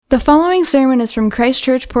The following sermon is from Christ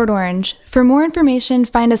Church, Port Orange. For more information,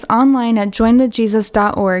 find us online at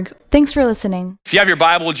joinwithjesus.org. Thanks for listening. If you have your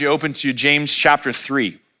Bible, would you open to James chapter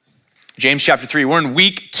 3? James chapter 3. We're in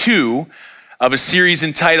week 2 of a series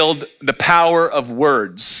entitled The Power of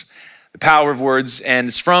Words. The Power of Words, and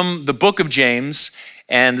it's from the book of James.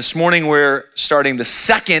 And this morning we're starting the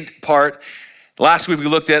second part. Last week we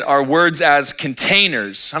looked at our words as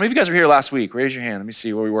containers. How many of you guys were here last week? Raise your hand. Let me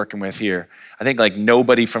see what we're working with here. I think like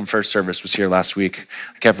nobody from first service was here last week.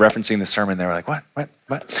 I kept referencing the sermon. They were like, what? You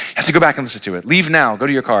have to go back and listen to it. Leave now, go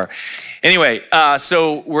to your car. Anyway,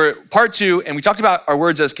 so we're part 2, and we talked about our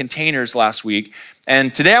words as containers last week.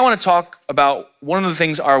 And today I want to talk about one of the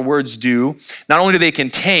things our words do. Not only do they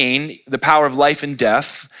contain the power of life and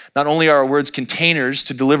death, not only are our words containers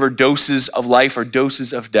to deliver doses of life or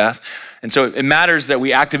doses of death, and so it matters that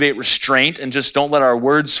we activate restraint and just don't let our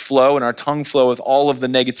words flow and our tongue flow with all of the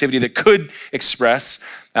negativity that could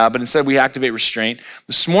express, but instead we activate restraint.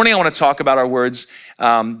 This morning I want to talk about our words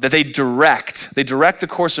that they direct the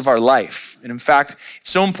course of our life. And in fact,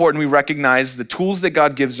 it's so important we recognize the tools that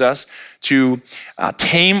God gives us to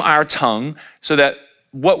tame our tongue so that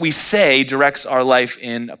what we say directs our life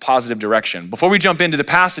in a positive direction. Before we jump into the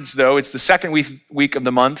passage though, it's the second week of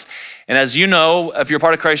the month. And as you know, if you're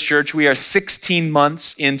part of Christ Church, we are 16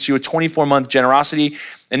 months into a 24-month generosity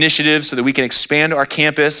initiative so that we can expand our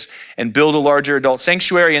campus and build a larger adult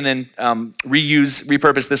sanctuary and then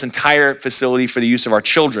repurpose this entire facility for the use of our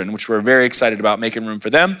children, which we're very excited about, making room for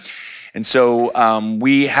them. And so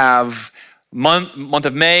we have month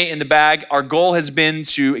of May in the bag. Our goal has been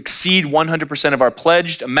to exceed 100% of our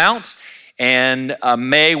pledged amount, and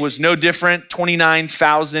May was no different,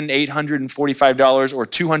 $29,845 or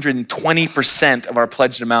 220% of our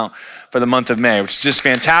pledged amount for the month of May, which is just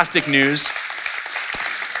fantastic news.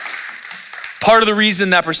 Part of the reason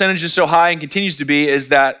that percentage is so high and continues to be is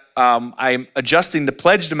that I'm adjusting the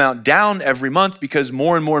pledged amount down every month because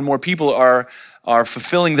more and more people are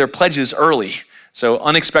fulfilling their pledges early. So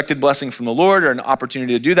unexpected blessing from the Lord or an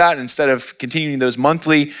opportunity to do that. And instead of continuing those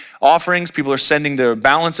monthly offerings, people are sending the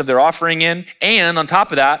balance of their offering in. And on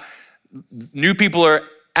top of that, new people are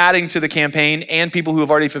adding to the campaign, and people who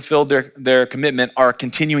have already fulfilled their commitment are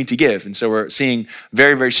continuing to give. And so we're seeing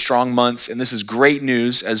very, very strong months. And this is great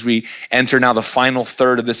news as we enter now the final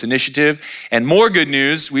third of this initiative. And more good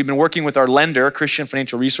news, we've been working with our lender, Christian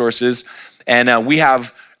Financial Resources, and we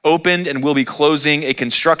have opened and will be closing a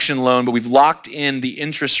construction loan, but we've locked in the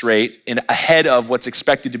interest rate ahead of what's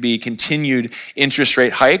expected to be continued interest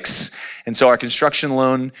rate hikes. And so our construction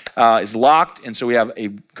loan is locked. And so we have a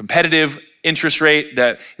competitive interest rate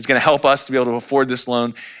that is going to help us to be able to afford this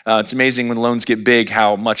loan. It's amazing when loans get big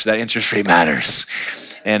how much that interest rate matters.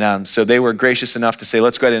 And so they were gracious enough to say,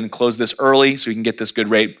 let's go ahead and close this early so we can get this good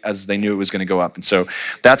rate, as they knew it was going to go up. And so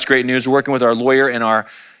that's great news. We're working with our lawyer and our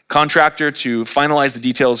contractor to finalize the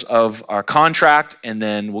details of our contract, and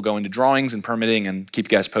then we'll go into drawings and permitting and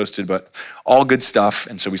keep you guys posted, but all good stuff.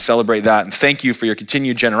 And so we celebrate that. And thank you for your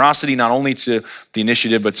continued generosity, not only to the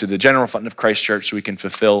initiative, but to the general fund of Christ Church, so we can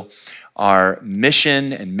fulfill our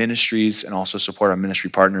mission and ministries and also support our ministry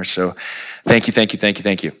partners. So thank you.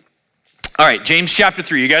 All right, James chapter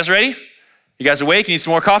 3. You guys ready? You guys awake? You need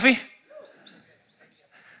some more coffee?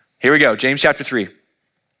 Here we go, James chapter 3.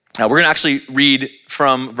 We're going to actually read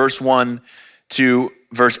from verse 1 to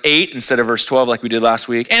verse 8 instead of verse 12 like we did last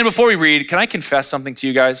week. And before we read, can I confess something to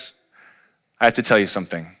you guys? I have to tell you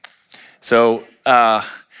something. So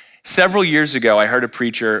several years ago, I heard a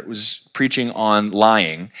preacher was preaching on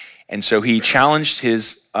lying. And so he challenged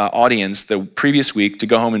his audience the previous week to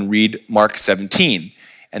go home and read Mark 17.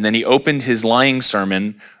 And then he opened his lying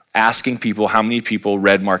sermon asking people how many people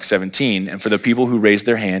read Mark 17. And for the people who raised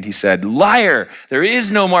their hand, he said, "Liar, there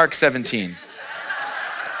is no Mark 17.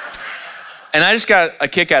 And I just got a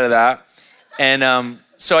kick out of that. And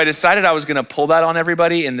so I decided I was going to pull that on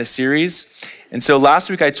everybody in this series. And so last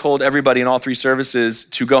week I told everybody in all 3 services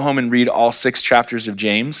to go home and read all 6 chapters of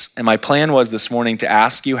James. And my plan was this morning to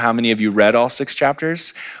ask you how many of you read all 6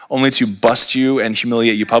 chapters, only to bust you and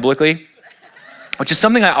humiliate you publicly, which is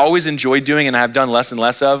something I always enjoyed doing and I've done less and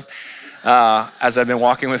less of as I've been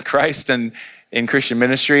walking with Christ and in Christian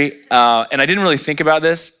ministry. And I didn't really think about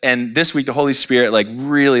this. And this week, the Holy Spirit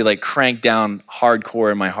really cranked down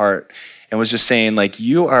hardcore in my heart and was just saying,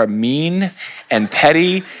 you are mean and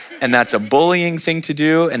petty, and that's a bullying thing to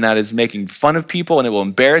do, and that is making fun of people, and it will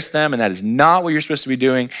embarrass them, and that is not what you're supposed to be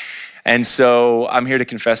doing. And so I'm here to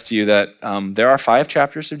confess to you that there are 5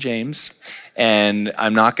 chapters of James, and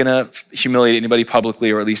I'm not going to humiliate anybody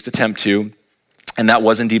publicly, or at least attempt to. And that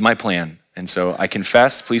was indeed my plan. And so I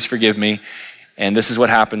confess, please forgive me. And this is what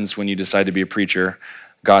happens when you decide to be a preacher.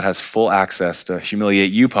 God has full access to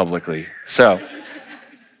humiliate you publicly. So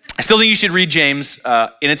I still think you should read James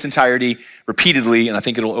in its entirety repeatedly, and I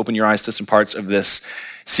think it'll open your eyes to some parts of this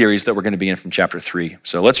series that we're going to be in from chapter 3.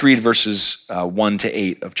 So let's read verses 1 to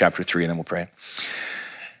 8 of chapter 3, and then we'll pray.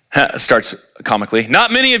 It starts comically.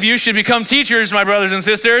 Not many of you should become teachers, my brothers and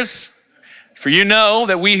sisters, for you know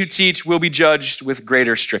that we who teach will be judged with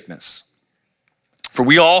greater strictness. For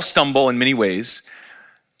we all stumble in many ways,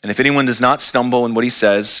 and if anyone does not stumble in what he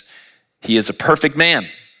says, he is a perfect man,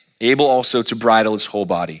 able also to bridle his whole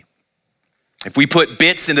body. If we put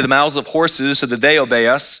bits into the mouths of horses so that they obey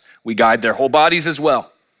us, we guide their whole bodies as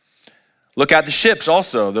well. Look at the ships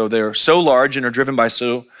also, though they're so large and are driven by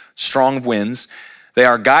so strong winds, they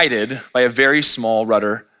are guided by a very small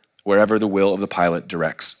rudder wherever the will of the pilot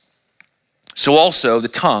directs. So also the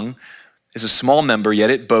tongue is a small member, yet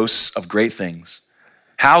it boasts of great things.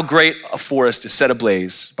 How great a forest is set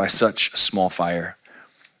ablaze by such a small fire.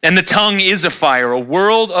 And the tongue is a fire, a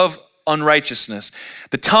world of unrighteousness.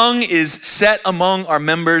 The tongue is set among our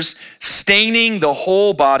members, staining the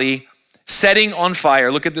whole body, setting on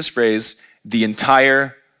fire, look at this phrase, the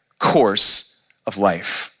entire course of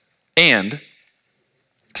life, and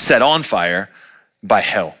set on fire by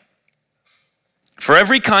hell. For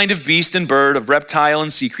every kind of beast and bird, of reptile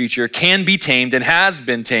and sea creature can be tamed and has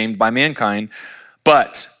been tamed by mankind,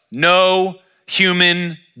 but no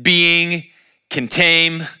human being can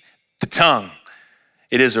tame the tongue.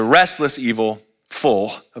 It is a restless evil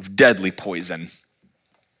full of deadly poison.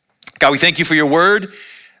 God, we thank you for your word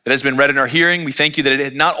that has been read in our hearing. We thank you that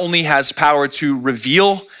it not only has power to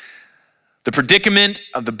reveal the predicament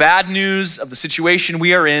of the bad news of the situation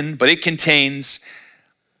we are in, but it contains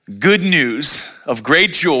good news of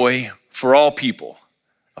great joy for all people,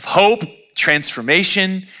 of hope,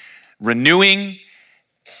 transformation, renewing,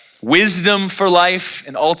 wisdom for life,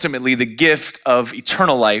 and ultimately the gift of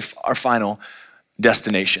eternal life, our final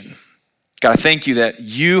destination. God, I thank you that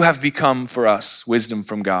you have become for us wisdom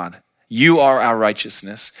from God. You are our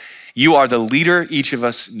righteousness. You are the leader each of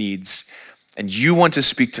us needs. And you want to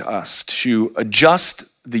speak to us to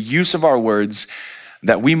adjust the use of our words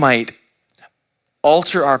that we might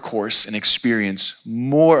alter our course and experience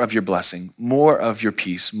more of your blessing, more of your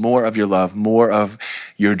peace, more of your love, more of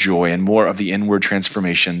your joy, and more of the inward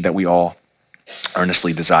transformation that we all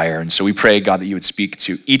earnestly desire. And so we pray, God, that you would speak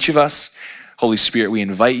to each of us. Holy Spirit, we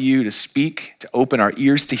invite you to speak, to open our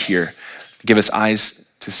ears to hear, to give us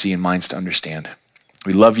eyes to see and minds to understand.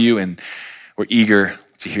 We love you and we're eager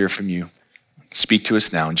to hear from you. Speak to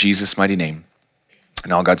us now in Jesus' mighty name.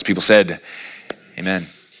 And all God's people said, amen.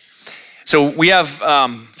 So we have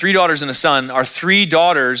 3 daughters and a son. Our 3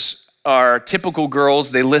 daughters are typical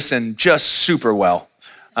girls. They listen just super well.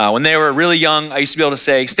 When they were really young, I used to be able to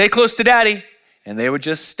say, stay close to daddy. And they would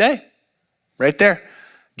just stay right there.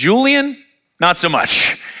 Julian, not so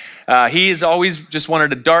much. He's always just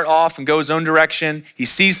wanted to dart off and go his own direction. He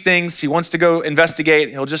sees things. He wants to go investigate.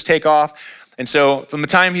 He'll just take off. And so from the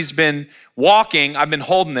time he's been walking, I've been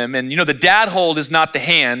holding him. And you know, the dad hold is not the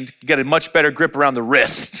hand. You get a much better grip around the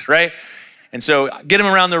wrist, right? And so get him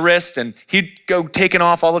around the wrist and he'd go taking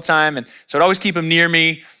off all the time. And so I'd always keep him near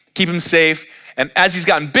me, keep him safe. And as he's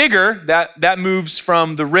gotten bigger, that moves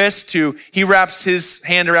from the wrist to he wraps his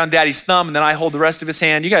hand around daddy's thumb and then I hold the rest of his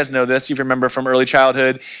hand. You guys know this, you remember from early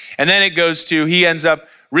childhood. And then it goes to he ends up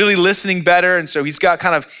really listening better. And so he's got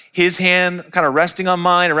kind of his hand kind of resting on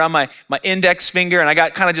mine around my index finger. And I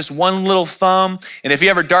got kind of just one little thumb. And if he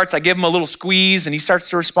ever darts, I give him a little squeeze and he starts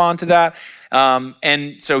to respond to that.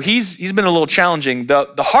 And so he's been a little challenging.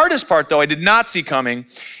 The hardest part, though, I did not see coming,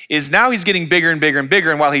 is now he's getting bigger and bigger and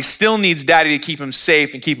bigger. And while he still needs daddy to keep him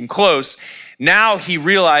safe and keep him close, now he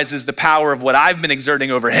realizes the power of what I've been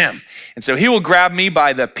exerting over him. And so he will grab me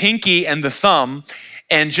by the pinky and the thumb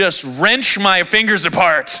and just wrench my fingers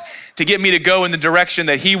apart to get me to go in the direction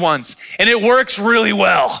that he wants. And it works really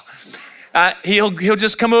well. He'll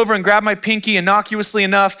just come over and grab my pinky innocuously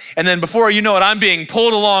enough, and then before you know it, I'm being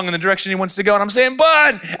pulled along in the direction he wants to go, and I'm saying,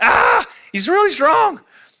 bud, he's really strong,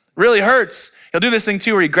 really hurts. He'll do this thing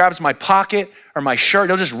too where he grabs my pocket or my shirt.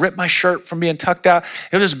 He'll just rip my shirt from being tucked out.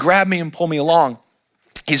 He'll just grab me and pull me along.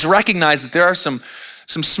 He's recognized that there are some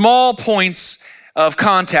small points of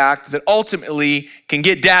contact that ultimately can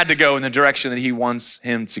get dad to go in the direction that he wants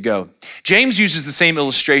him to go. James uses the same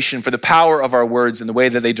illustration for the power of our words and the way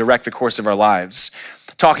that they direct the course of our lives,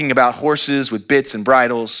 talking about horses with bits and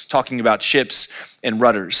bridles, talking about ships and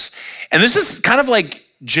rudders. And this is kind of like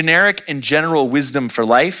generic and general wisdom for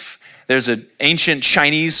life. There's an ancient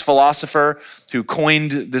Chinese philosopher who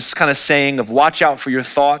coined this kind of saying of watch out for your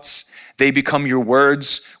thoughts. they become your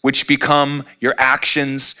words, which become your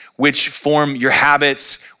actions, which form your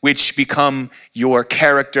habits, which become your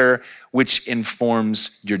character, which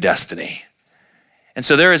informs your destiny. And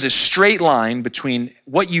so there is a straight line between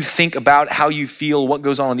what you think about, how you feel, what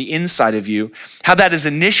goes on the inside of you, how that is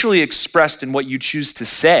initially expressed in what you choose to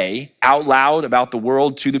say out loud about the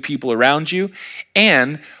world to the people around you,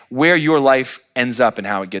 and where your life ends up and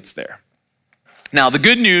how it gets there. Now, the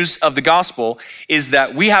good news of the gospel is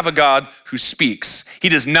that we have a God who speaks. He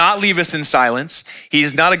does not leave us in silence. He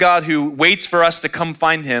is not a God who waits for us to come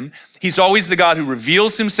find him. He's always the God who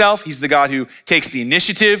reveals himself. He's the God who takes the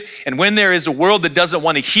initiative. And when there is a world that doesn't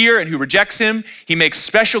want to hear and who rejects him, he makes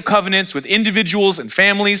special covenants with individuals and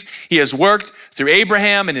families. He has worked through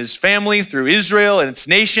Abraham and his family, through Israel and its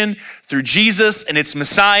nation, through Jesus and its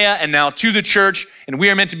Messiah, and now to the church. And we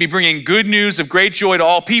are meant to be bringing good news of great joy to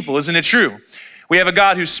all people. Isn't it true? We have a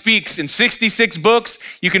God who speaks in 66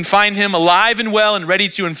 books. You can find him alive and well and ready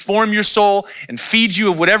to inform your soul and feed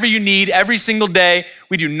you of whatever you need every single day.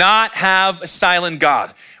 We do not have a silent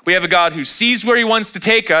God. We have a God who sees where he wants to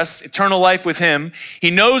take us, eternal life with him. He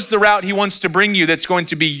knows the route he wants to bring you that's going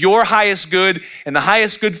to be your highest good and the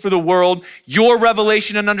highest good for the world, your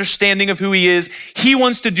revelation and understanding of who he is. He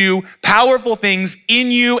wants to do powerful things in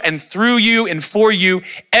you and through you and for you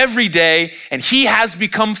every day. And he has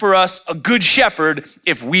become for us a good shepherd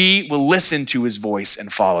if we will listen to his voice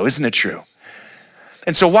and follow. Isn't it true?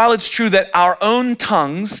 And so while it's true that our own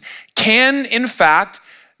tongues can, in fact,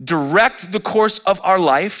 direct the course of our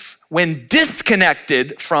life when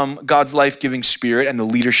disconnected from God's life-giving spirit and the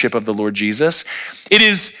leadership of the Lord Jesus, it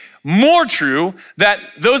is more true that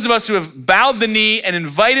those of us who have bowed the knee and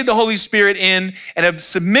invited the Holy Spirit in and have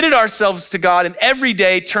submitted ourselves to God and every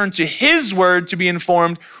day turn to his word to be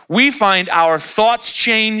informed, we find our thoughts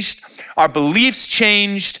changed, our beliefs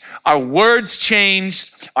changed, our words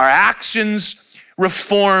changed, our actions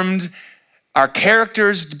reformed, our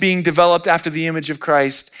characters being developed after the image of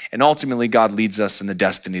Christ, and ultimately God leads us in the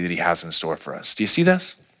destiny that he has in store for us. Do you see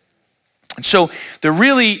this? And so there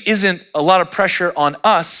really isn't a lot of pressure on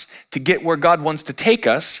us to get where God wants to take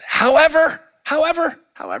us. However,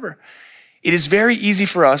 it is very easy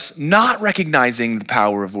for us, not recognizing the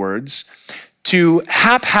power of words, to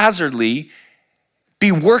haphazardly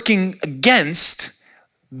be working against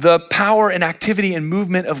the power and activity and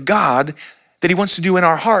movement of God that he wants to do in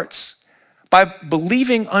our hearts, by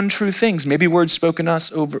believing untrue things, maybe words spoken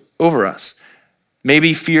us over us,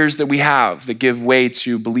 maybe fears that we have that give way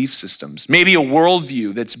to belief systems, maybe a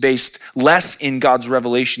worldview that's based less in God's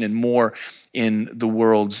revelation and more in the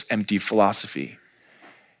world's empty philosophy.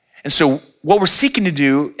 And so what we're seeking to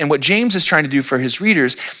do, and what James is trying to do for his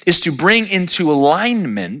readers, is to bring into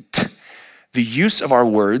alignment the use of our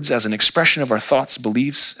words as an expression of our thoughts,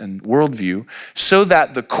 beliefs, and worldview, so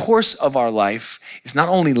that the course of our life is not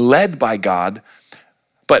only led by God,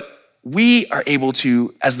 but we are able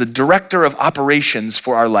to, as the director of operations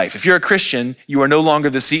for our life. If you're a Christian, you are no longer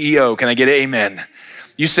the CEO. Can I get an amen?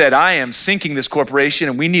 You said, I am sinking this corporation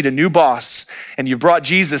and we need a new boss. And you brought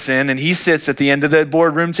Jesus in and he sits at the end of the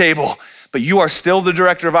boardroom table, but you are still the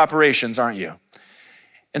director of operations, aren't you?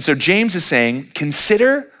 And so James is saying,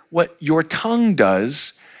 consider what your tongue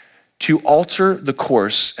does to alter the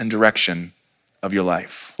course and direction of your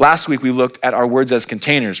life. Last week, we looked at our words as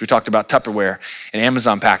containers. We talked about Tupperware and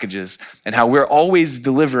Amazon packages and how we're always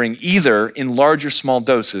delivering either in large or small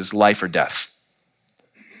doses, life or death.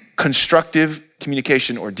 Constructive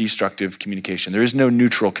communication or destructive communication. There is no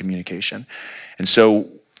neutral communication. And so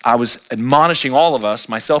I was admonishing all of us,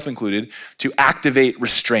 myself included, to activate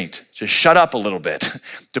restraint, to shut up a little bit,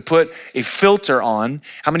 to put a filter on.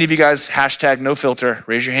 How many of you guys hashtag no filter?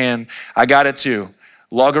 Raise your hand. I got it too.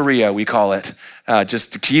 Logorrhea, we call it.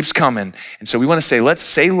 Just keeps coming. And so we want to say, let's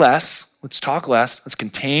say less, let's talk less, let's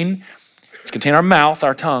contain our mouth,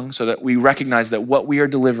 our tongue, so that we recognize that what we are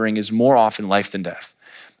delivering is more often life than death.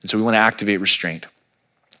 And so we want to activate restraint.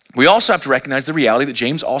 We also have to recognize the reality that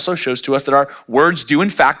James also shows to us that our words do in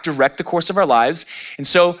fact direct the course of our lives. And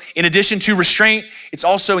so in addition to restraint, it's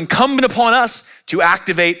also incumbent upon us to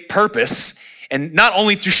activate purpose, and not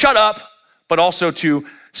only to shut up, but also to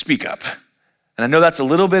speak up. And I know that's a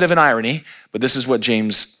little bit of an irony, but this is what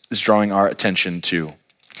James is drawing our attention to.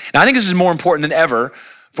 Now, I think this is more important than ever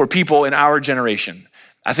for people in our generation.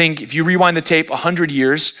 I think if you rewind the tape 100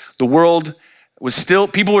 years, the world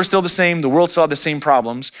people were still the same, the world still had the same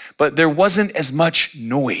problems, but there wasn't as much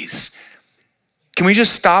noise. Can we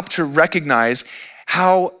just stop to recognize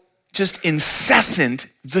how just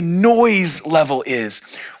incessant the noise level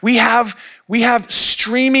is. We have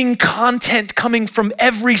streaming content coming from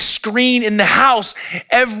every screen in the house,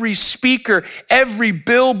 every speaker, every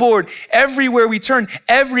billboard, everywhere we turn,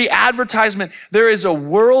 every advertisement. There is a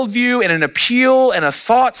worldview and an appeal and a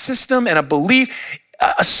thought system and a belief,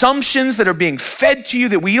 assumptions that are being fed to you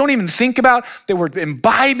that we don't even think about, that we're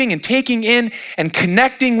imbibing and taking in and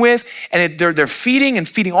connecting with, and they're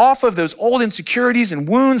feeding off of those old insecurities and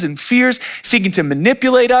wounds and fears, seeking to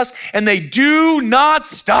manipulate us, and they do not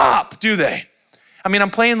stop, do they? I mean, I'm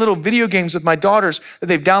playing little video games with my daughters that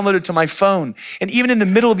they've downloaded to my phone, and even in the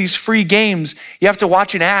middle of these free games, you have to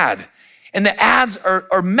watch an ad. And the ads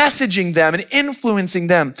are messaging them and influencing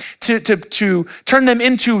them to turn them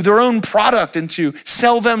into their own product and to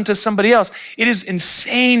sell them to somebody else. It is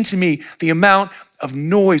insane to me, the amount of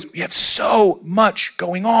noise. We have so much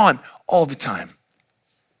going on all the time.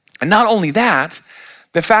 And not only that,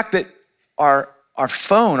 the fact that our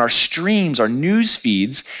phone, our streams, our news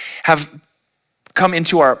feeds have come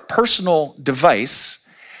into our personal device.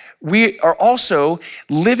 We are also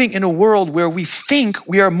living in a world where we think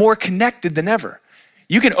we are more connected than ever.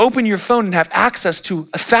 You can open your phone and have access to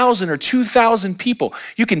 1,000 or 2,000 people.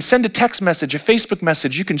 You can send a text message, a Facebook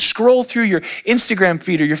message. You can scroll through your Instagram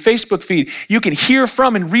feed or your Facebook feed. You can hear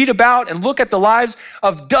from and read about and look at the lives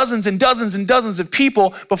of dozens and dozens and dozens of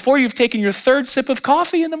people before you've taken your third sip of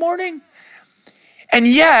coffee in the morning. And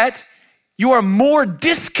yet, you are more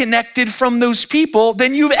disconnected from those people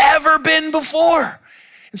than you've ever been before.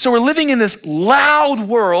 And so we're living in this loud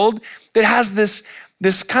world that has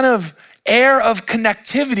this kind of air of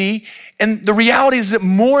connectivity. And the reality is that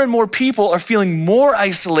more and more people are feeling more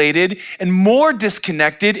isolated and more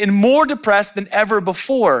disconnected and more depressed than ever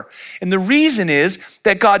before. And the reason is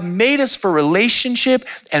that God made us for relationship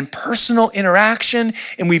and personal interaction.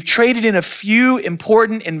 And we've traded in a few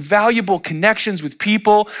important and valuable connections with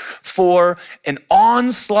people for an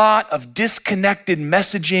onslaught of disconnected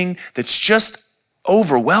messaging that's just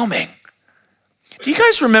overwhelming. Do you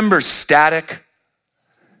guys remember static?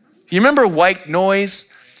 Do you remember white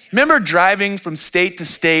noise? Remember driving from state to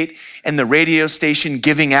state and the radio station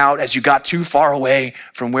giving out as you got too far away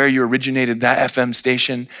from where you originated that FM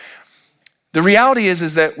station? The reality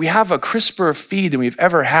is that we have a crisper feed than we've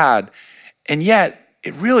ever had, and yet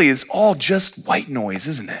it really is all just white noise,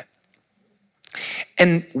 isn't it?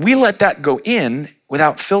 And we let that go in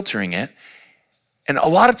without filtering it. And a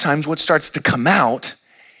lot of times what starts to come out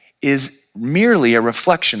is merely a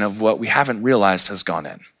reflection of what we haven't realized has gone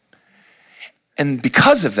in. And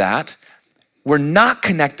because of that, we're not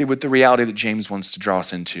connected with the reality that James wants to draw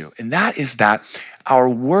us into. And that is that our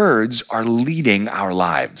words are leading our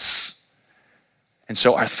lives. And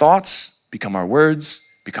so our thoughts become our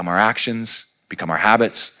words, become our actions, become our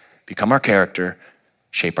habits, become our character,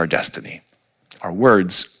 shape our destiny. Our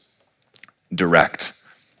words direct.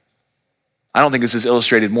 I don't think this is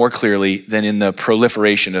illustrated more clearly than in the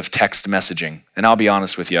proliferation of text messaging. And I'll be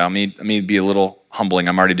honest with you, I mean, be a little humbling.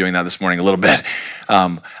 I'm already doing that this morning a little bit.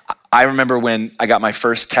 I remember when I got my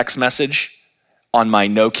first text message on my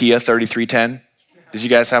Nokia 3310. Did you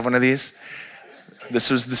guys have one of these?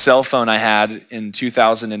 This was the cell phone I had in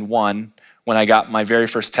 2001 when I got my very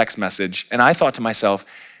first text message. And I thought to myself,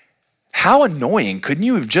 how annoying, couldn't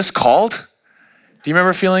you have just called? Do you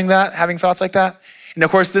remember feeling that, having thoughts like that? And of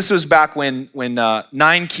course, this was back when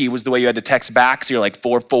 9-key was the way you had to text back. So you're like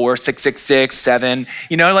 44, 666, 7,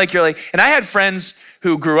 you're like, and I had friends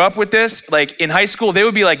who grew up with this, like in high school, they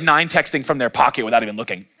would be like 9 texting from their pocket without even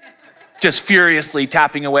looking, just furiously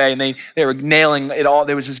tapping away. And they were nailing it all.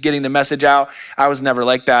 They was just getting the message out. I was never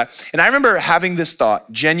like that. And I remember having this thought,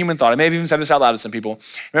 genuine thought. I may have even said this out loud to some people.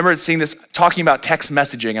 I remember seeing this, talking about text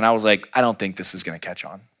messaging. And I was like, I don't think this is going to catch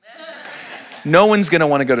on. No one's gonna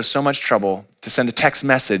wanna go to so much trouble to send a text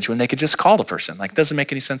message when they could just call the person. Like, doesn't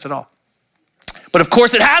make any sense at all. But of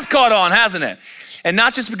course it has caught on, hasn't it? And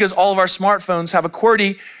not just because all of our smartphones have a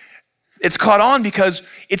QWERTY, it's caught on because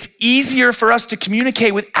it's easier for us to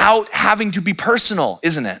communicate without having to be personal,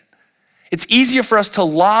 isn't it? It's easier for us to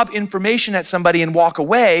lob information at somebody and walk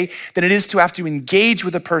away than it is to have to engage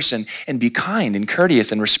with a person and be kind and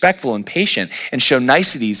courteous and respectful and patient and show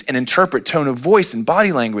niceties and interpret tone of voice and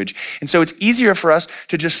body language. And so it's easier for us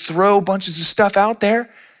to just throw bunches of stuff out there.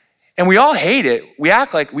 And we all hate it. We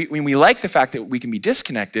act like we like the fact that we can be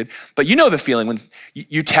disconnected, but you know the feeling when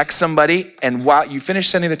you text somebody and while you finish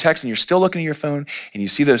sending the text and you're still looking at your phone and you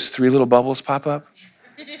see those 3 little bubbles pop up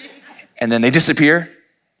and then they disappear.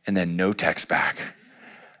 And then no text back.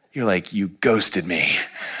 You're like, you ghosted me,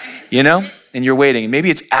 And you're waiting. And maybe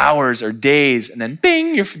it's hours or days, and then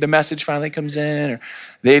bing, the message finally comes in, or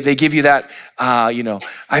They give you that,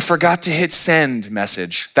 I forgot to hit send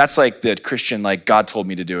message. That's like the Christian, like God told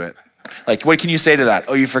me to do it. Like, what can you say to that?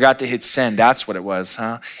 Oh, you forgot to hit send. That's what it was,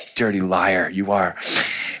 huh? Dirty liar, you are.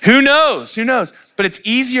 Who knows? But it's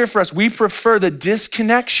easier for us. We prefer the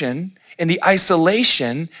disconnection and the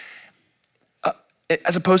isolation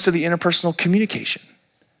as opposed to the interpersonal communication.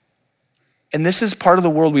 And this is part of the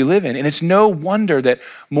world we live in. And it's no wonder that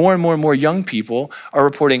more and more young people are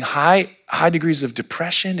reporting high degrees of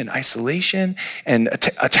depression and isolation and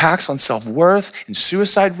attacks on self-worth, and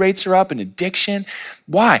suicide rates are up, and addiction.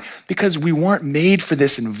 Why? Because we weren't made for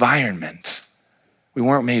this environment. We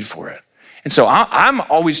weren't made for it. And so I'm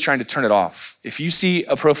always trying to turn it off. If you see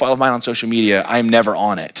a profile of mine on social media, I'm never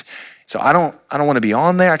on it. So I don't want to be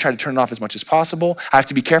on there. I try to turn it off as much as possible. I have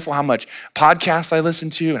to be careful how much podcasts I listen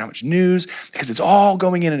to and how much news, because it's all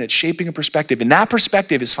going in and it's shaping a perspective. And that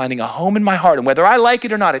perspective is finding a home in my heart. And whether I like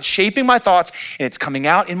it or not, it's shaping my thoughts and it's coming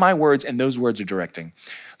out in my words, and those words are directing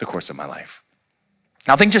the course of my life.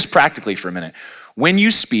 Now think just practically for a minute. When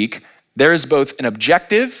you speak, there is both an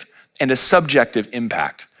objective and a subjective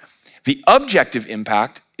impact. The objective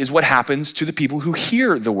impact is what happens to the people who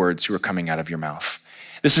hear the words who are coming out of your mouth.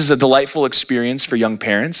 This is a delightful experience for young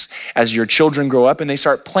parents as your children grow up and they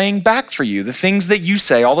start playing back for you the things that you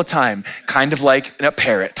say all the time, kind of like a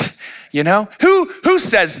parrot, you know? Who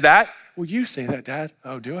says that? Well, you say that, Dad.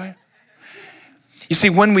 Oh, do I? You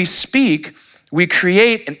see, when we speak, we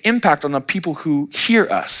create an impact on the people who hear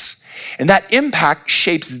us. And that impact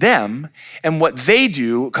shapes them, and what they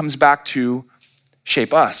do comes back to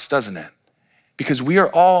shape us, doesn't it? Because we are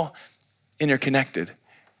all interconnected.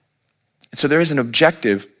 And so there is an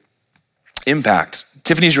objective impact.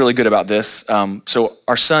 Tiffany's really good about this. So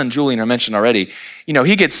our son, Julian, I mentioned already,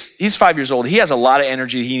 he's 5 years old. He has a lot of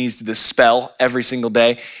energy he needs to dispel every single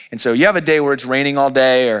day. And so you have a day where it's raining all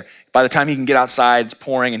day, or by the time he can get outside, it's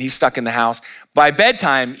pouring and he's stuck in the house. By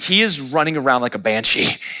bedtime, he is running around like a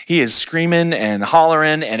banshee. He is screaming and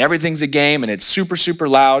hollering and everything's a game and it's super, super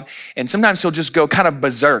loud. And sometimes he'll just go kind of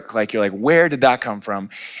berserk. Like you're like, where did that come from?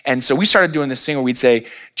 And so we started doing this thing where we'd say,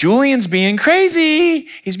 Julian's being crazy.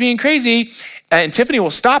 He's being crazy. And Tiffany will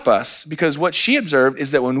stop us because what she observed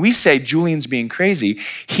is that when we say Julian's being crazy,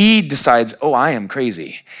 he decides, oh, I am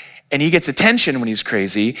crazy. And he gets attention when he's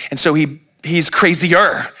crazy. And so he's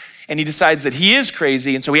crazier. And he decides that he is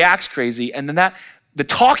crazy, and so he acts crazy. And then the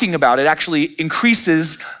talking about it actually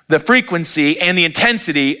increases the frequency and the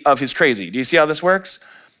intensity of his crazy. Do you see how this works?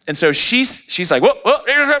 And so she's like,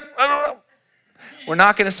 whoa, we're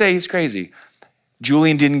not gonna say he's crazy.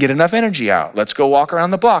 Julian didn't get enough energy out. Let's go walk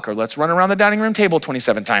around the block, or let's run around the dining room table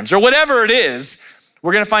 27 times, or whatever it is.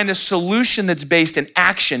 We're gonna find a solution that's based in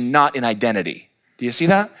action, not in identity. Do you see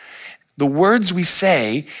that? The words we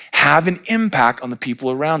say have an impact on the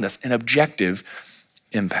people around us, an objective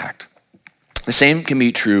impact. The same can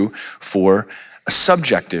be true for a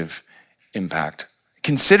subjective impact.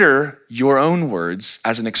 Consider your own words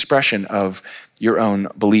as an expression of your own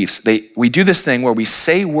beliefs. We do this thing where we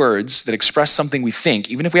say words that express something we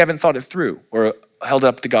think, even if we haven't thought it through or held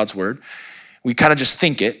up to God's word. We kind of just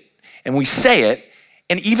think it and we say it,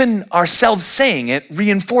 and even ourselves saying it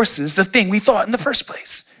reinforces the thing we thought in the first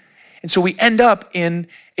place. And so we end up in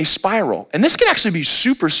a spiral. And this can actually be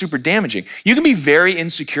super, super damaging. You can be very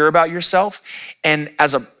insecure about yourself, and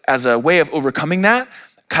as a way of overcoming that,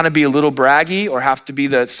 kind of be a little braggy or have to be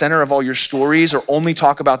the center of all your stories or only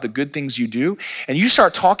talk about the good things you do. And you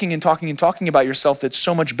start talking about yourself that's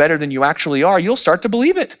so much better than you actually are, you'll start to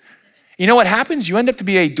believe it. You know what happens? You end up to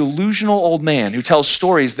be a delusional old man who tells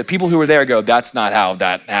stories that people who were there go, that's not how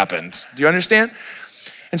that happened. Do you understand?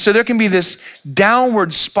 And so there can be this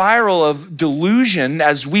downward spiral of delusion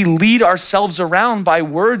as we lead ourselves around by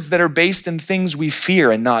words that are based in things we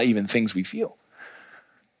fear and not even things we feel.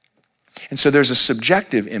 And so there's a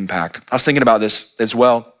subjective impact. I was thinking about this as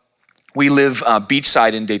well. We live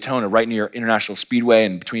beachside in Daytona, right near International Speedway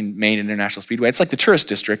and between Maine and International Speedway. It's like the tourist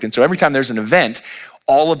district. And so every time there's an event,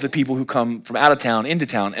 all of the people who come from out of town into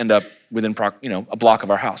town end up within a block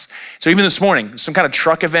of our house. So even this morning, some kind of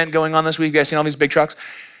truck event going on this week. You guys seen all these big trucks?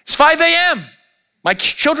 It's 5 a.m. My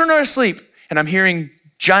children are asleep, and I'm hearing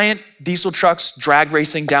giant diesel trucks drag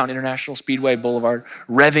racing down International Speedway Boulevard,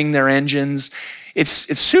 revving their engines. It's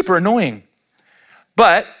super annoying.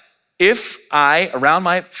 But if I, around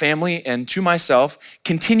my family and to myself,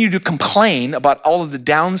 continue to complain about all of the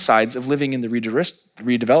downsides of living in the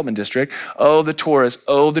redevelopment district, oh, the tourists,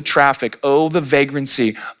 oh, the traffic, oh, the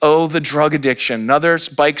vagrancy, oh, the drug addiction, another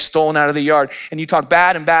bike stolen out of the yard, and you talk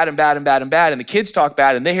bad and bad and bad and bad and bad, and the kids talk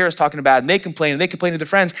bad, and they hear us talking bad, and they complain to their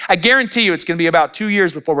friends, I guarantee you it's gonna be about 2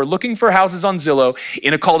 years before we're looking for houses on Zillow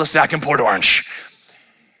in a cul-de-sac in Port Orange.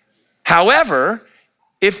 However,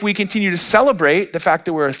 if we continue to celebrate the fact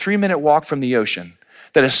that we're a 3-minute walk from the ocean,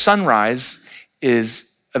 that a sunrise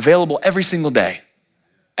is available every single day,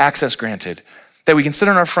 access granted, that we can sit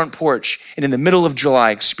on our front porch and in the middle of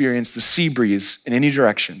July experience the sea breeze in any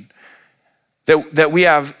direction, that we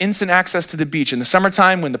have instant access to the beach in the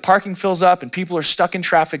summertime when the parking fills up and people are stuck in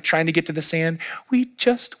traffic trying to get to the sand, we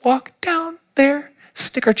just walk down there,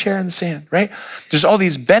 stick our chair in the sand, right? There's all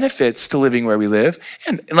these benefits to living where we live.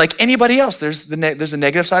 And like anybody else, there's a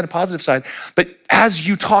negative side, a positive side. But as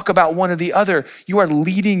you talk about one or the other, you are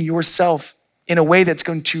leading yourself in a way that's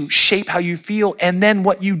going to shape how you feel and then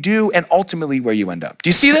what you do and ultimately where you end up. Do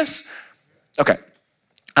you see this? Okay,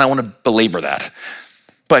 I don't want to belabor that.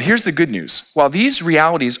 But here's the good news. While these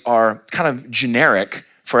realities are kind of generic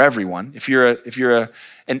for everyone, if you're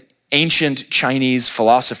an ancient Chinese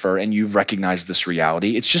philosopher and you've recognized this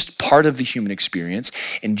reality, it's just part of the human experience.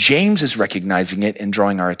 And James is recognizing it and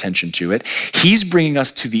drawing our attention to it. He's bringing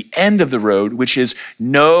us to the end of the road, which is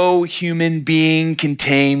no human being can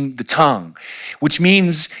tame the tongue, which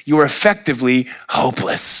means you're effectively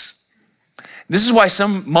hopeless. This is why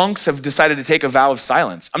some monks have decided to take a vow of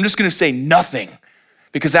silence. I'm just going to say nothing,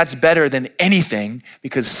 because that's better than anything,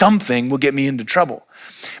 because something will get me into trouble.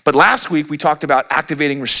 But last week we talked about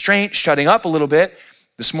activating restraint, shutting up a little bit.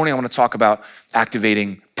 This morning I want to talk about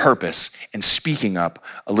activating purpose and speaking up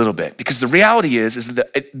a little bit. Because the reality is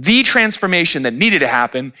that the transformation that needed to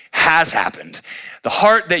happen has happened. The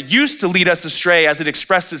heart that used to lead us astray as it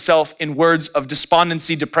expressed itself in words of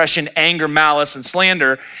despondency, depression, anger, malice, and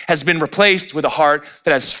slander has been replaced with a heart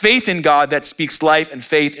that has faith in God, that speaks life and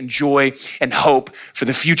faith and joy and hope for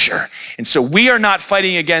the future. And so we are not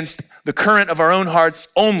fighting against the current of our own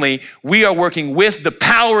hearts only. We are working with the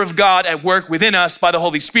power of God at work within us by the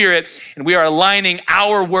Holy Spirit, and we are aligning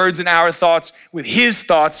our words and our thoughts with His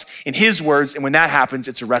thoughts and His words, and when that happens,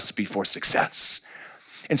 it's a recipe for success.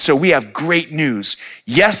 And so we have great news.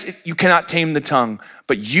 Yes, you cannot tame the tongue,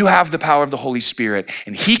 but you have the power of the Holy Spirit,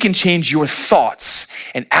 and He can change your thoughts.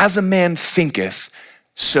 And as a man thinketh,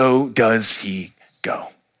 so does he go.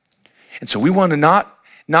 And so we want to not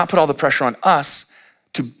put all the pressure on us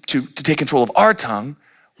to take control of our tongue.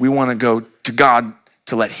 We want to go to God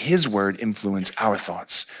to let His word influence our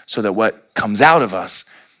thoughts so that what comes out of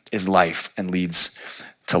us is life and leads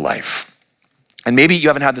to life. And maybe you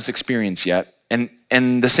haven't had this experience yet.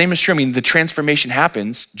 And the same is true. I mean, the transformation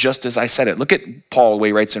happens just as I said it. Look at Paul, the way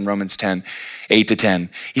he writes in Romans 10,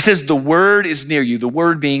 8-10. He says, the word is near you, the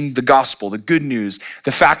word being the gospel, the good news,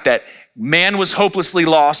 the fact that man was hopelessly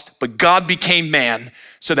lost, but God became man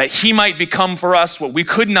so that He might become for us what we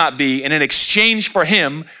could not be. And in exchange for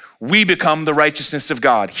Him, we become the righteousness of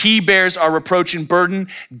God. He bears our reproach and burden,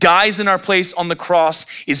 dies in our place on the cross,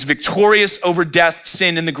 is victorious over death,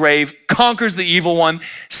 sin, and the grave, conquers the evil one,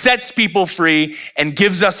 sets people free, and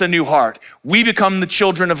gives us a new heart. We become the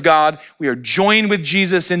children of God. We are joined with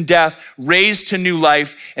Jesus in death, raised to new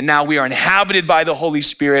life, and now we are inhabited by the Holy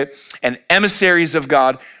Spirit and emissaries of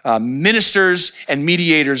God, ministers and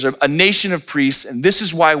mediators, a nation of priests, and this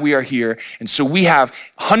is why we are here. And so we have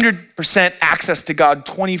 100% access to God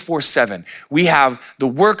 24/7. We have the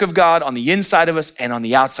work of God on the inside of us and on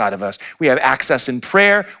the outside of us. We have access in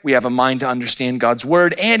prayer. We have a mind to understand God's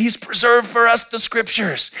word, and He's preserved for us the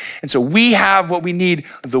scriptures. And so we have what we need,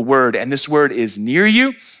 the word, and this word is near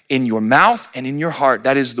you, in your mouth and in your heart.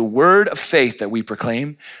 That is the word of faith that we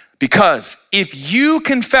proclaim. Because if you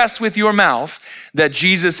confess with your mouth that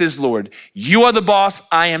Jesus is Lord, you are the boss,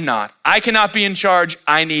 I am not. I cannot be in charge,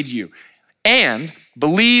 I need you. And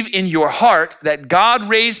believe in your heart that God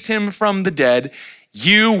raised Him from the dead,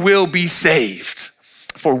 you will be saved.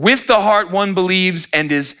 For with the heart one believes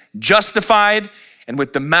and is justified, and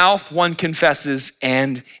with the mouth one confesses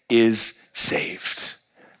and is saved.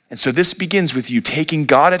 And so this begins with you taking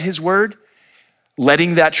God at His word,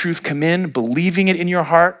 letting that truth come in, believing it in your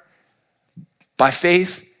heart by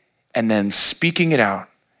faith, and then speaking it out.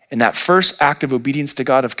 And that first act of obedience to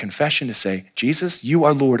God, of confession, to say, Jesus, you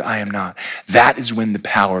are Lord, I am not. That is when the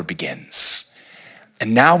power begins.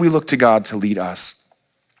 And now we look to God to lead us.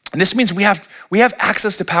 And this means we have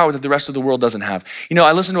access to power that the rest of the world doesn't have. You know,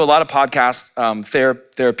 I listen to a lot of podcasts,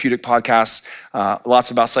 therapeutic podcasts,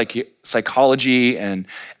 lots about psychology, and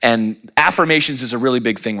affirmations is a really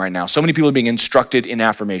big thing right now. So many people are being instructed in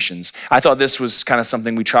affirmations. I thought this was kind of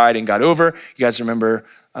something we tried and got over. You guys remember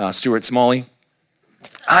Stuart Smalley?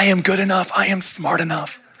 I am good enough, I am smart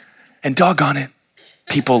enough, and doggone it,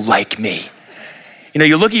 people like me. You know,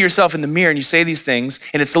 you look at yourself in the mirror and you say these things,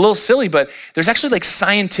 and it's a little silly, but there's actually like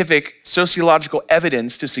scientific, sociological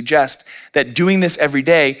evidence to suggest that doing this every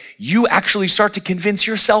day, you actually start to convince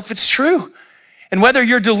yourself it's true. And whether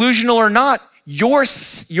you're delusional or not,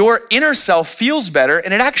 your inner self feels better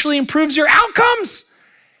and it actually improves your outcomes.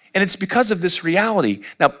 And it's because of this reality.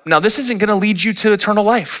 Now this isn't gonna lead you to eternal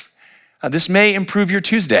life. This may improve your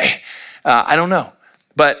Tuesday. I don't know.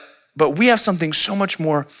 But we have something so much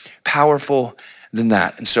more powerful than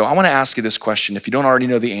that. And so I wanna ask you this question. If you don't already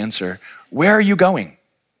know the answer, where are you going?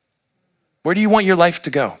 Where do you want your life to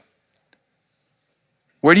go?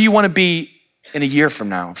 Where do you wanna be in a year from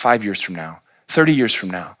now, 5 years from now, 30 years from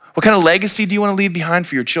now? What kind of legacy do you want to leave behind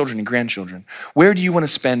for your children and grandchildren? Where do you want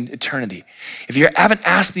to spend eternity? If you haven't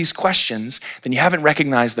asked these questions, then you haven't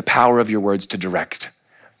recognized the power of your words to direct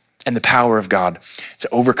and the power of God to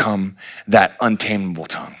overcome that untamable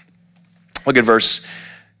tongue. Look at verse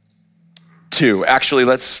 2. Actually,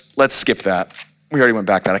 let's skip that. We already went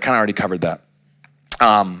back that. I kind of already covered that.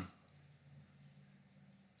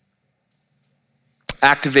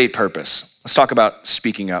 Activate purpose. Let's talk about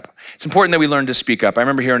speaking up. It's important that we learn to speak up. I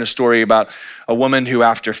remember hearing a story about a woman who,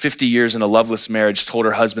 after 50 years in a loveless marriage, told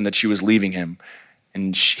her husband that she was leaving him.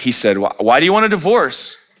 And he said, "Why do you want a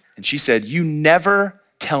divorce?" And she said, "You never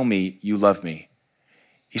tell me you love me."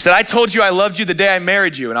 He said, "I told you I loved you the day I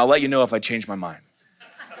married you, and I'll let you know if I change my mind."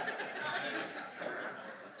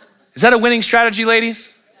 Is that a winning strategy,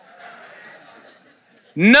 ladies?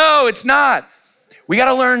 No, it's not. We got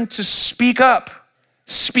to learn to speak up.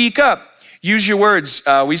 Speak up. Use your words.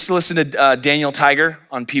 We used to listen to Daniel Tiger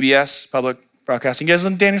on PBS, Public Broadcasting. You guys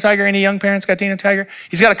listen to Daniel Tiger? Any young parents got Daniel Tiger?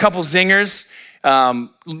 He's got a couple zingers.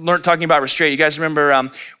 Talking about restraint. You guys remember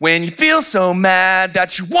when you feel so mad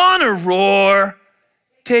that you want to roar,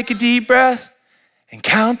 take a deep breath and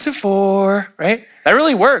count to 4, right? That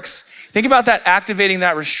really works. Think about that, activating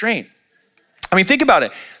that restraint. I mean, think about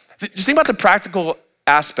it. Just think about the practical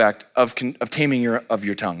aspect of taming your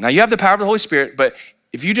tongue. Now, you have the power of the Holy Spirit, but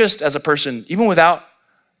if you just, as a person, even without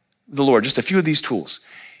the Lord, just a few of these tools,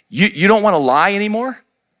 you don't want to lie anymore,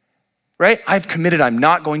 right? I've committed, I'm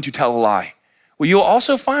not going to tell a lie. Well, you'll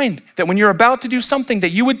also find that when you're about to do something that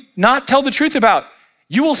you would not tell the truth about,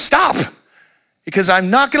 you will stop because I'm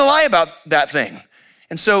not going to lie about that thing.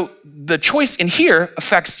 And so the choice in here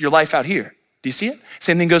affects your life out here. Do you see it?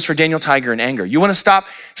 Same thing goes for Daniel Tiger and anger. You want to stop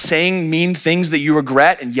saying mean things that you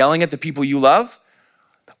regret and yelling at the people you love?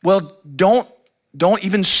 Well, don't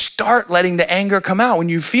even start letting the anger come out. When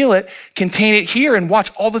you feel it, contain it here and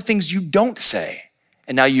watch all the things you don't say.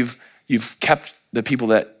 And now you've kept the people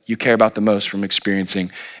that you care about the most from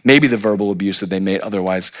experiencing maybe the verbal abuse that they may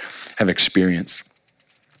otherwise have experienced.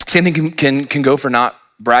 Same thing can go for not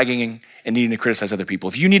bragging and needing to criticize other people.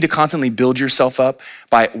 If you need to constantly build yourself up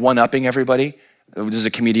by one-upping everybody, there's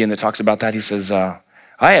a comedian that talks about that. He says, I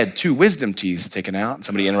had 2 wisdom teeth taken out. And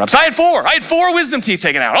somebody interrupts, I had 4 wisdom teeth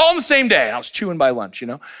taken out, all on the same day. And I was chewing by lunch,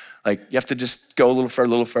 Like, you have to just go a little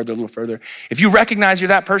further. If you recognize you're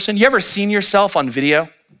that person, you ever seen yourself on video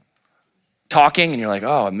talking and you're like,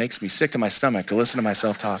 oh, it makes me sick to my stomach to listen to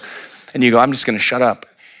myself talk. And you go, I'm just gonna shut up.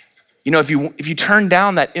 If you turn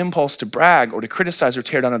down that impulse to brag or to criticize or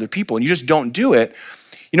tear down other people and you just don't do it,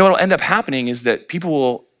 what'll end up happening is that people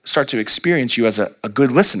will start to experience you as a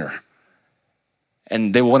good listener.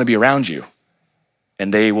 And they will want to be around you.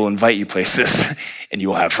 And they will invite you places and you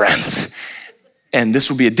will have friends. And this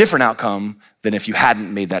will be a different outcome than if you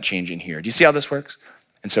hadn't made that change in here. Do you see how this works?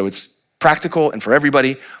 And so it's practical and for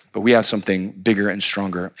everybody, but we have something bigger and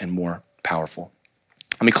stronger and more powerful.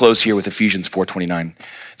 Let me close here with Ephesians 4:29.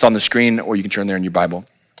 It's on the screen, or you can turn there in your Bible.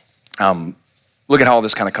 Look at how all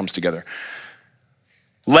this kind of comes together.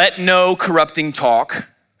 Let no corrupting talk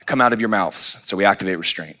come out of your mouths. So we activate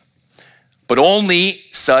restraint. But only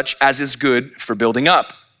such as is good for building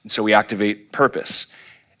up. And so we activate purpose.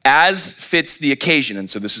 As fits the occasion. And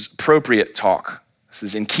so this is appropriate talk. This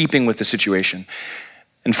is in keeping with the situation.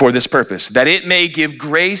 And for this purpose, that it may give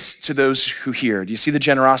grace to those who hear. Do you see the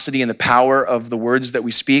generosity and the power of the words that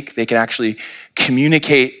we speak? They can actually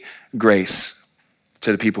communicate grace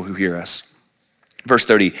to the people who hear us. Verse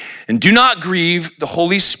 30, and do not grieve the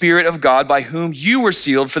Holy Spirit of God by whom you were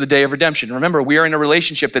sealed for the day of redemption. Remember, we are in a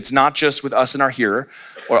relationship that's not just with us and our hearer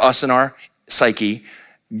or us and our psyche.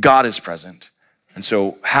 God is present. And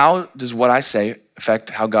so how does what I say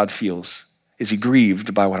affect how God feels? Is he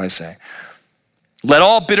grieved by what I say? Let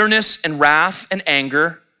all bitterness and wrath and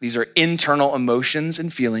anger, these are internal emotions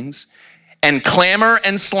and feelings, and clamor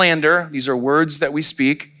and slander, these are words that we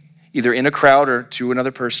speak either in a crowd or to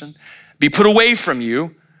another person, be put away from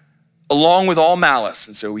you along with all malice.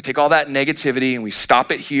 And so we take all that negativity and we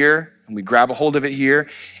stop it here and we grab a hold of it here.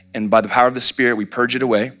 And by the power of the Spirit, we purge it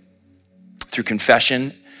away through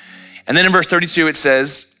confession. And then in verse 32, it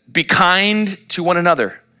says, be kind to one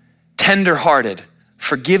another, tenderhearted,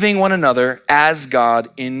 forgiving one another as God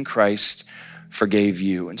in Christ forgave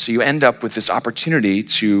you. And so you end up with this opportunity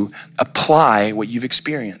to apply what you've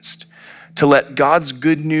experienced, to let God's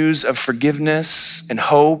good news of forgiveness and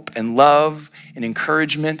hope and love and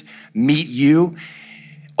encouragement meet you,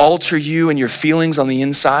 alter you and your feelings on the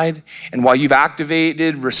inside. And while you've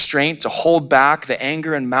activated restraint to hold back the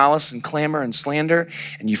anger and malice and clamor and slander,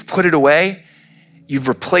 and you've put it away, you've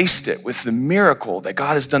replaced it with the miracle that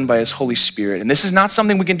God has done by his Holy Spirit. And this is not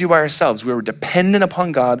something we can do by ourselves. We're dependent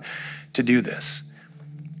upon God to do this.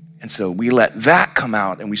 And so we let that come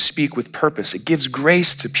out and we speak with purpose. It gives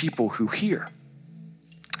grace to people who hear.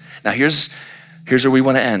 Now here's where we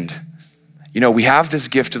want to end. We have this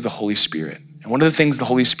gift of the Holy Spirit. And one of the things the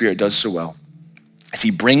Holy Spirit does so well is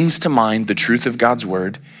he brings to mind the truth of God's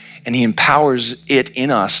word and he empowers it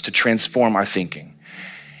in us to transform our thinking.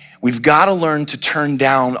 We've got to learn to turn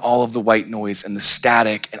down all of the white noise and the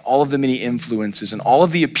static and all of the many influences and all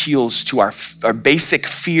of the appeals to our basic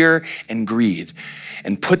fear and greed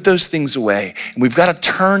and put those things away. And we've got to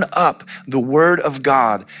turn up the word of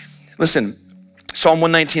God. Listen, Psalm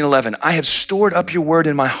 119:11, I have stored up your word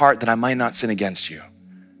in my heart that I might not sin against you.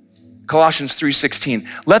 Colossians 3:16,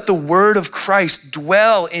 let the word of Christ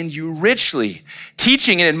dwell in you richly,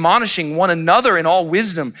 teaching and admonishing one another in all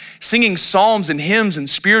wisdom, singing psalms and hymns and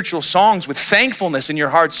spiritual songs with thankfulness in your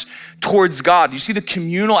hearts towards God. You see the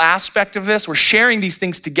communal aspect of this? We're sharing these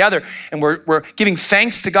things together and we're giving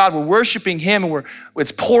thanks to God. We're worshiping him and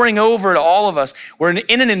it's pouring over to all of us. We're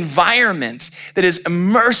in an environment that is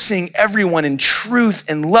immersing everyone in truth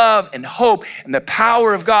and love and hope and the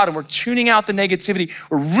power of God. And we're tuning out the negativity.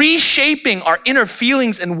 We're reshaping our inner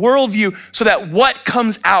feelings and worldview so that what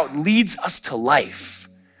comes out leads us to life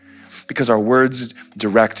because our words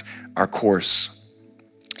direct our course.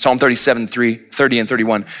 Psalm 37:30 and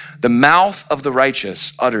 31, the mouth of the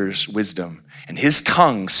righteous utters wisdom, and his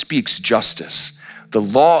tongue speaks justice. The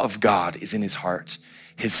law of God is in his heart.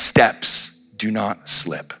 His steps do not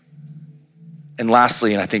slip. And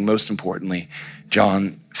lastly, and I think most importantly,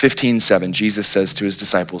 John 15:7, Jesus says to his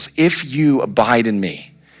disciples, if you abide in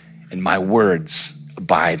me and my words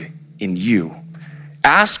abide in you,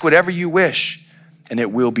 ask whatever you wish and it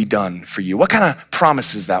will be done for you. What kind of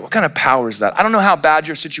promise is that? What kind of power is that? I don't know how bad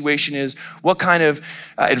your situation is, what kind of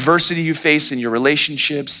adversity you face in your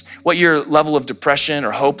relationships, what your level of depression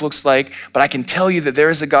or hope looks like, but I can tell you that there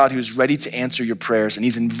is a God who's ready to answer your prayers, and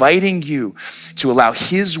he's inviting you to allow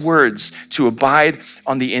his words to abide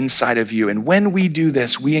on the inside of you. And when we do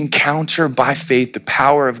this, we encounter by faith the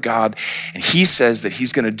power of God, and he says that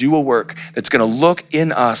he's gonna do a work that's gonna look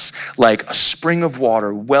in us like a spring of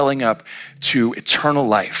water welling up to eternal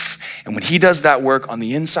life. And when he does that work on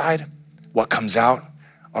the inside, what comes out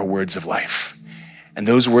are words of life. And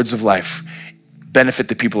those words of life benefit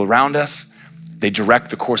the people around us. They direct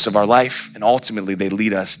the course of our life, and ultimately they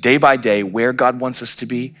lead us day by day where God wants us to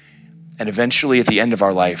be, and eventually at the end of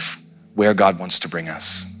our life, where God wants to bring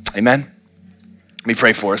us. Amen? Let me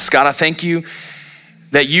pray for us. God, I thank you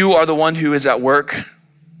that you are the one who is at work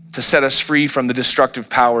to set us free from the destructive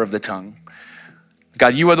power of the tongue.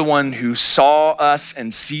 God, you are the one who saw us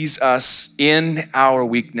and sees us in our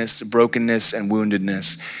weakness, brokenness, and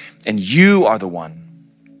woundedness. And you are the one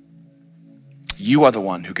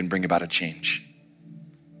who can bring about a change.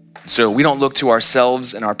 So we don't look to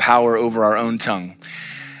ourselves and our power over our own tongue.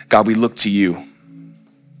 God, we look to you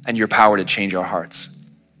and your power to change our hearts.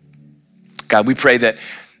 God, we pray that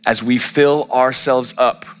as we fill ourselves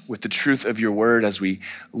up with the truth of your word, as we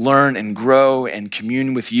learn and grow and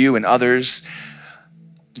commune with you and others,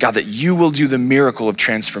 God, that you will do the miracle of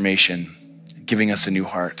transformation, giving us a new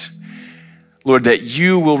heart. Lord, that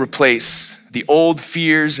you will replace the old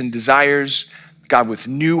fears and desires, God, with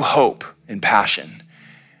new hope and passion.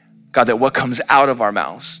 God, that what comes out of our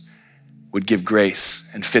mouths would give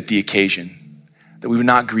grace and fit the occasion, that we would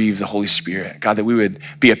not grieve the Holy Spirit. God, that we would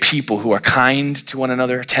be a people who are kind to one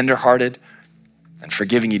another, tenderhearted, and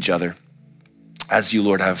forgiving each other as you,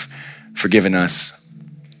 Lord, have forgiven us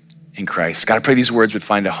in Christ. God, I pray these words would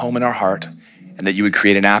find a home in our heart and that you would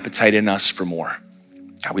create an appetite in us for more.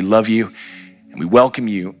 God, we love you and we welcome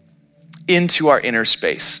you into our inner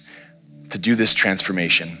space to do this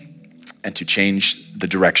transformation and to change the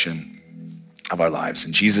direction of our lives.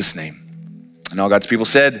 In Jesus' name. And all God's people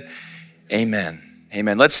said, amen.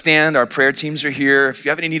 Amen. Let's stand. Our prayer teams are here. If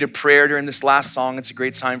you have any need of prayer during this last song, it's a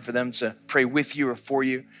great time for them to pray with you or for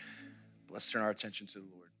you. Let's turn our attention to the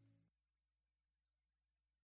Lord.